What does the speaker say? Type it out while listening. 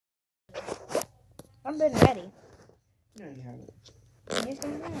I've been ready. No, you haven't. Yes, I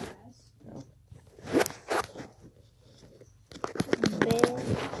have. No. Big. You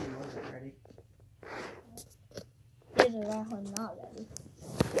wasn't ready. This is why I'm not ready.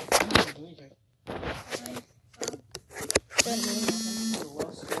 Doesn't mean nothing.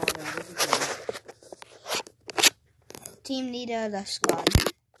 Team leader of the squad.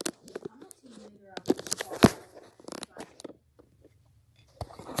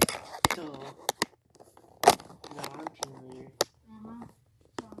 So, no, I'm team leader.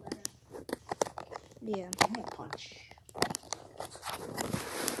 Yeah. I'm gonna punch.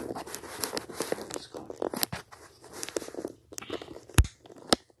 Let's go.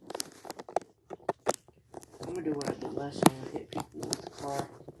 I'm gonna do what I did last time and hit people with the car.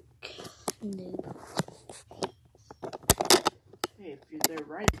 Noob. Hey, if they're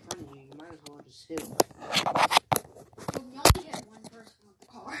right in front of you, you might as well just hit them. Well, you only hit one person with the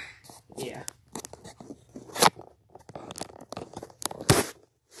car. Yeah.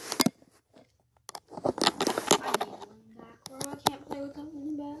 I need one back, bro. I can't play with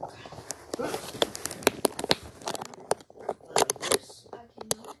something back. Like this. I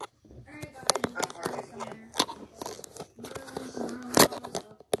cannot. Alright, guys. I'm already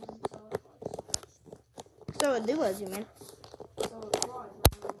So it do us, you man.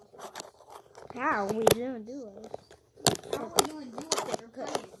 How we doing duos? How are we doing duos? You're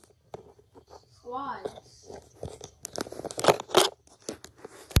playing squads.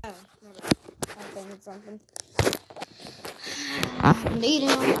 Oh, hold on. I'm thinking something. Leading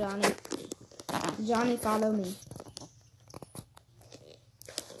on Johnny. Johnny, follow me.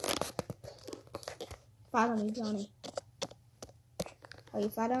 Follow me, Johnny. Are you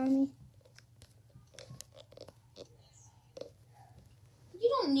following me? You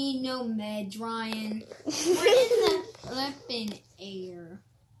don't need no meds, Ryan. We're in the flipping air.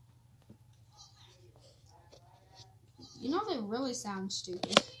 You know they really sound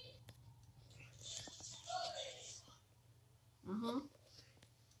stupid. Uh-huh.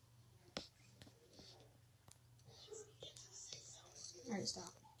 Alright,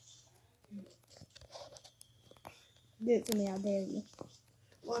 stop. Do it to me, I dare you.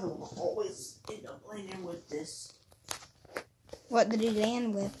 Why do I always end up landing with this? What did he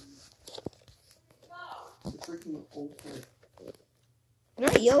land with? The freaking open.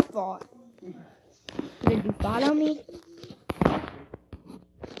 Not your fault. Did you follow me?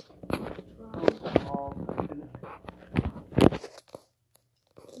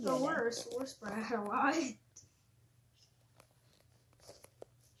 So we're spread out wide.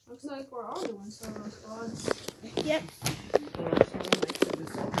 Looks like we're all doing solo squads. Yep.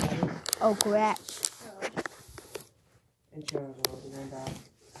 Oh, crap. And Charles will be right back.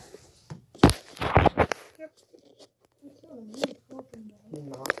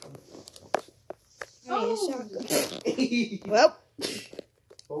 Well.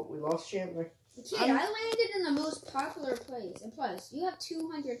 Oh, we lost Chandler. Kid, I landed in the most popular place. And plus, you have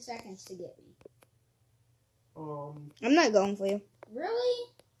 200 seconds to get me. I'm not going for you. Really?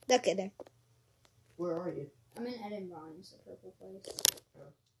 Look at him. Where are you? I'm in Edinburgh, the purple place.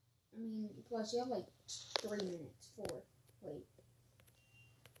 Oh. I mean, plus you have like 3 minutes. 4. Wait.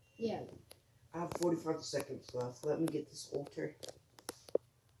 Yeah. I have 45 seconds left. Let me get this altar.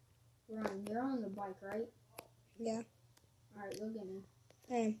 Ryan, you're on the bike, right? Yeah. Alright, look at me.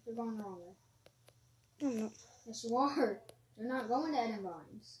 Hey. You're going the wrong way. I'm not. Yes, you are. You're not going to Edinburgh.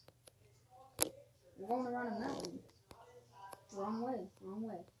 You're going around a mountain. Wrong way. Wrong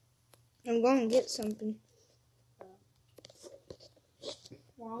way. I'm going to get something.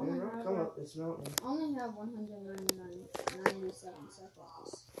 Well, Come up this mountain. I only have 197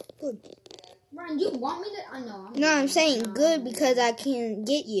 seconds. Good. Ryan, you want me to? I know. No, I'm saying good because I can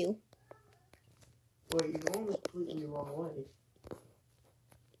get you. Wait, you're going completely the wrong way.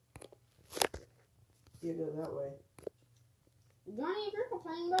 You go that way. Johnny, if you're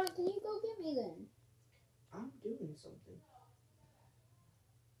complaining about it, can you go get me then? I'm doing something.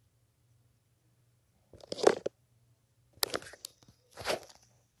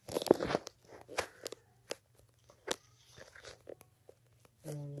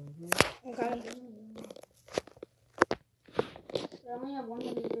 Okay. I only have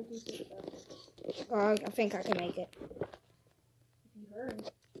 156 seconds. I think I can make it. If you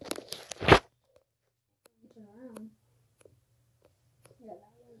heard. Turn around. Yeah,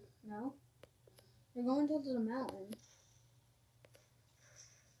 that way. No? You're going to the mountain.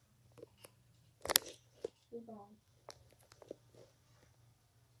 Keep going.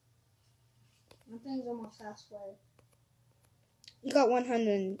 My thing's almost halfway. You got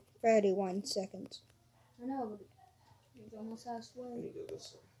 131 seconds. I know, but it's almost halfway. Let me go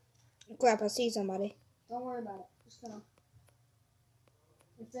this way. Crap, I see somebody. Don't worry about it. Just go.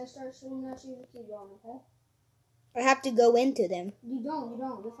 If they start shooting at you, keep going, okay? I have to go into them. You don't.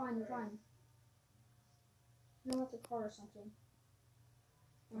 You're fine. You don't have to car or something.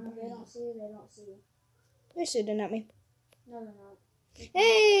 And if they don't see you, they don't see you. They're shooting at me. No, they're not.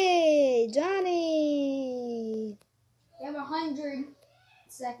 Hey, Johnny! You have 100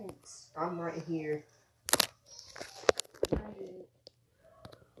 seconds. I'm right here. I'm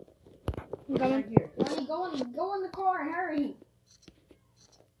Right coming. here. Johnny, go in the car and hurry.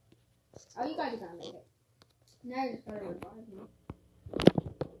 Oh, you guys are gonna make it. Now you just gotta revive me.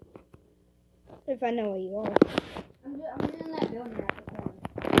 If I know where you are. I'm in that building at the corner.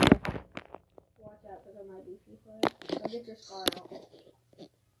 Watch out, because there might be people there. So get your scar out.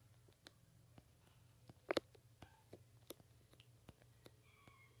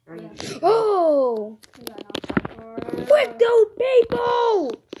 Oh! You got knocked out. Quick, those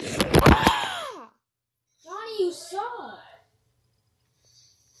people! Ah! Johnny, you suck.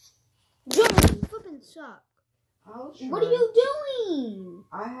 Johnny, you flipping suck. What are you doing?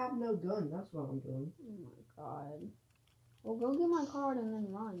 I have no gun. That's what I'm doing. Oh my god. Well, go get my card and then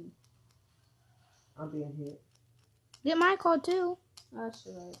run. I'm being hit. Get my card too. That's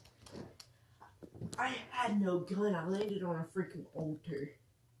right. I had no gun. I landed on a freaking altar.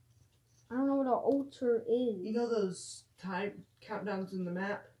 I don't know what an altar is. You know those time countdowns in the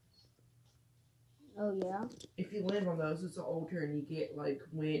map? Oh, yeah? If you land on those, it's an altar and you get like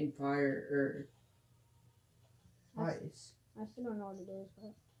wind, fire, or ice. I still don't know what it is,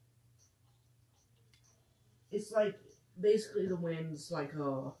 but... It's like basically the wind's like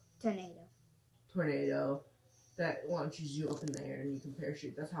a tornado that launches you up in the air and you can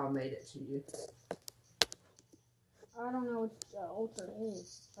parachute. That's how I made it to you. I don't know what the altar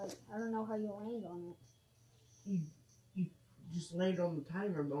is. Like, I don't know how you land on it. You just land on the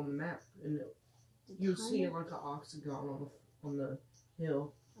timer on the map and you'll see it like an octagon on the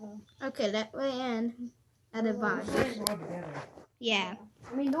hill. Okay, that way in. At a vibe. Let's all together. Yeah.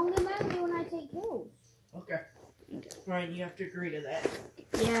 I mean, don't get mad at me when I take kills. Okay. Ryan, you have to agree to that.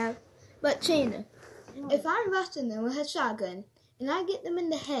 Yeah. But Chandler, if I'm rushing them with a shotgun and I get them in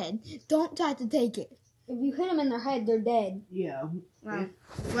the head, don't try to take it. If you hit them in their head, they're dead. Yeah. Well,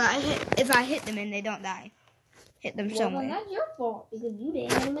 if I hit them and they don't die, hit them Well, somewhere. then that's your fault because you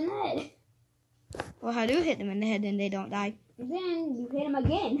didn't hit them in the head. Well, I do hit them in the head and they don't die. And then you hit them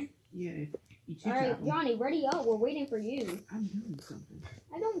again. Yeah. Alright, Johnny, ready up. We're waiting for you. I'm doing something.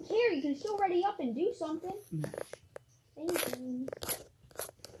 I don't care. You can still ready up and do something. No. Thank you.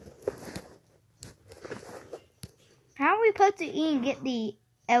 How are we supposed to eat and get the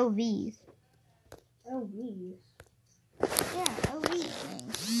LVs? Oh, geez. Yeah, LVs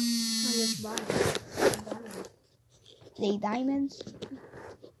things. I just bought it. The diamonds?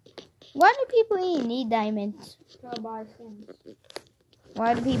 Why do people even need diamonds? So buy skins.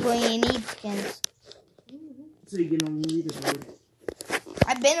 Why do people even need skins? So you get on the leaderboard.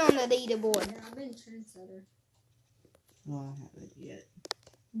 I've been on the leaderboard. Yeah, I've been trendsetter. Well, I haven't yet.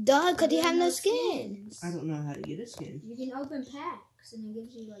 Duh, because you have no skin. I don't know how to get a skin. You can open packs and it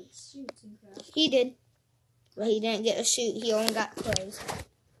gives you like suits and crap. He did. But he didn't get a suit. He only got clothes.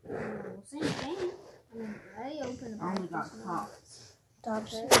 Oh, same thing. I mean, I opened a I pack. only got this morning. tops.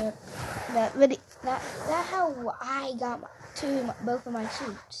 Tops. That how I got both of my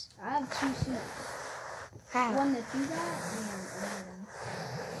suits. I have 2 suits. How? One that you got and another one.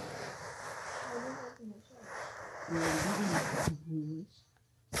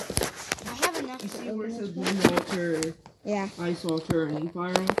 I have enough You to see where open it says this. wind altar, Yeah. ice altar, and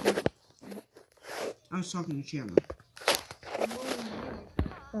fire altar? I was talking to Chandler.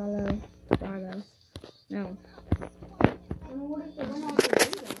 Follow. No. What if the one on the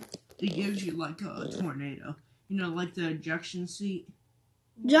window? It gives you like a tornado. You know, like the ejection seat.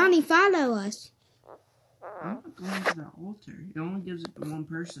 Johnny, follow us. I'm not going to the altar. It only gives it to one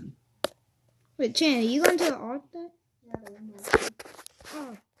person. Wait, Chan, are you going to the altar? Yeah, the window.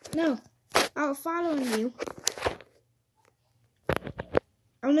 Oh, no. I was following you.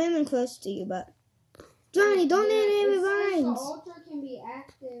 I'm not even close to you, but... Johnny, don't let any The vines. altar can be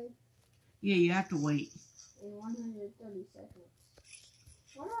active Yeah, you have to wait. in 130 seconds.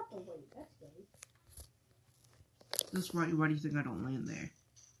 Why do I have to wait? That's good. That's why do you think I don't land there?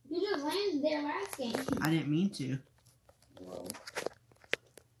 You just landed there last game. I didn't mean to. Whoa.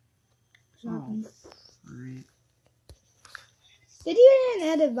 Oh, great. Did you even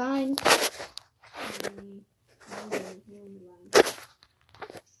add a vine?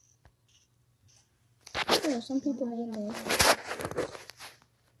 Oh, some people in there.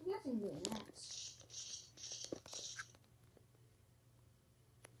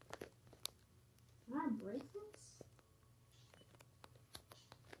 bracelets?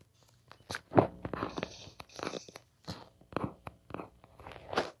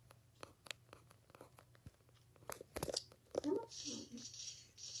 How much time?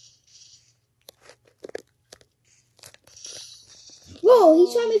 Whoa,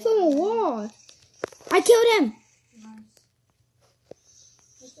 he shot me from a wall. I killed him. Nice.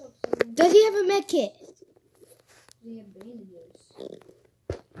 What's up, Sam? Does he have a med kit? We have bandages.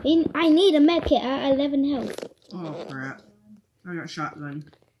 I need a med kit at 11 health. Oh crap! I got shotgun.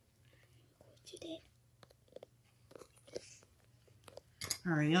 You did.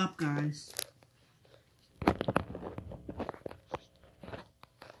 Hurry up, guys.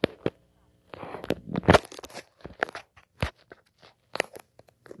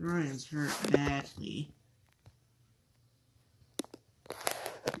 Ryan's hurt badly.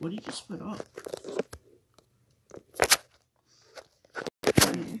 What did you just put up?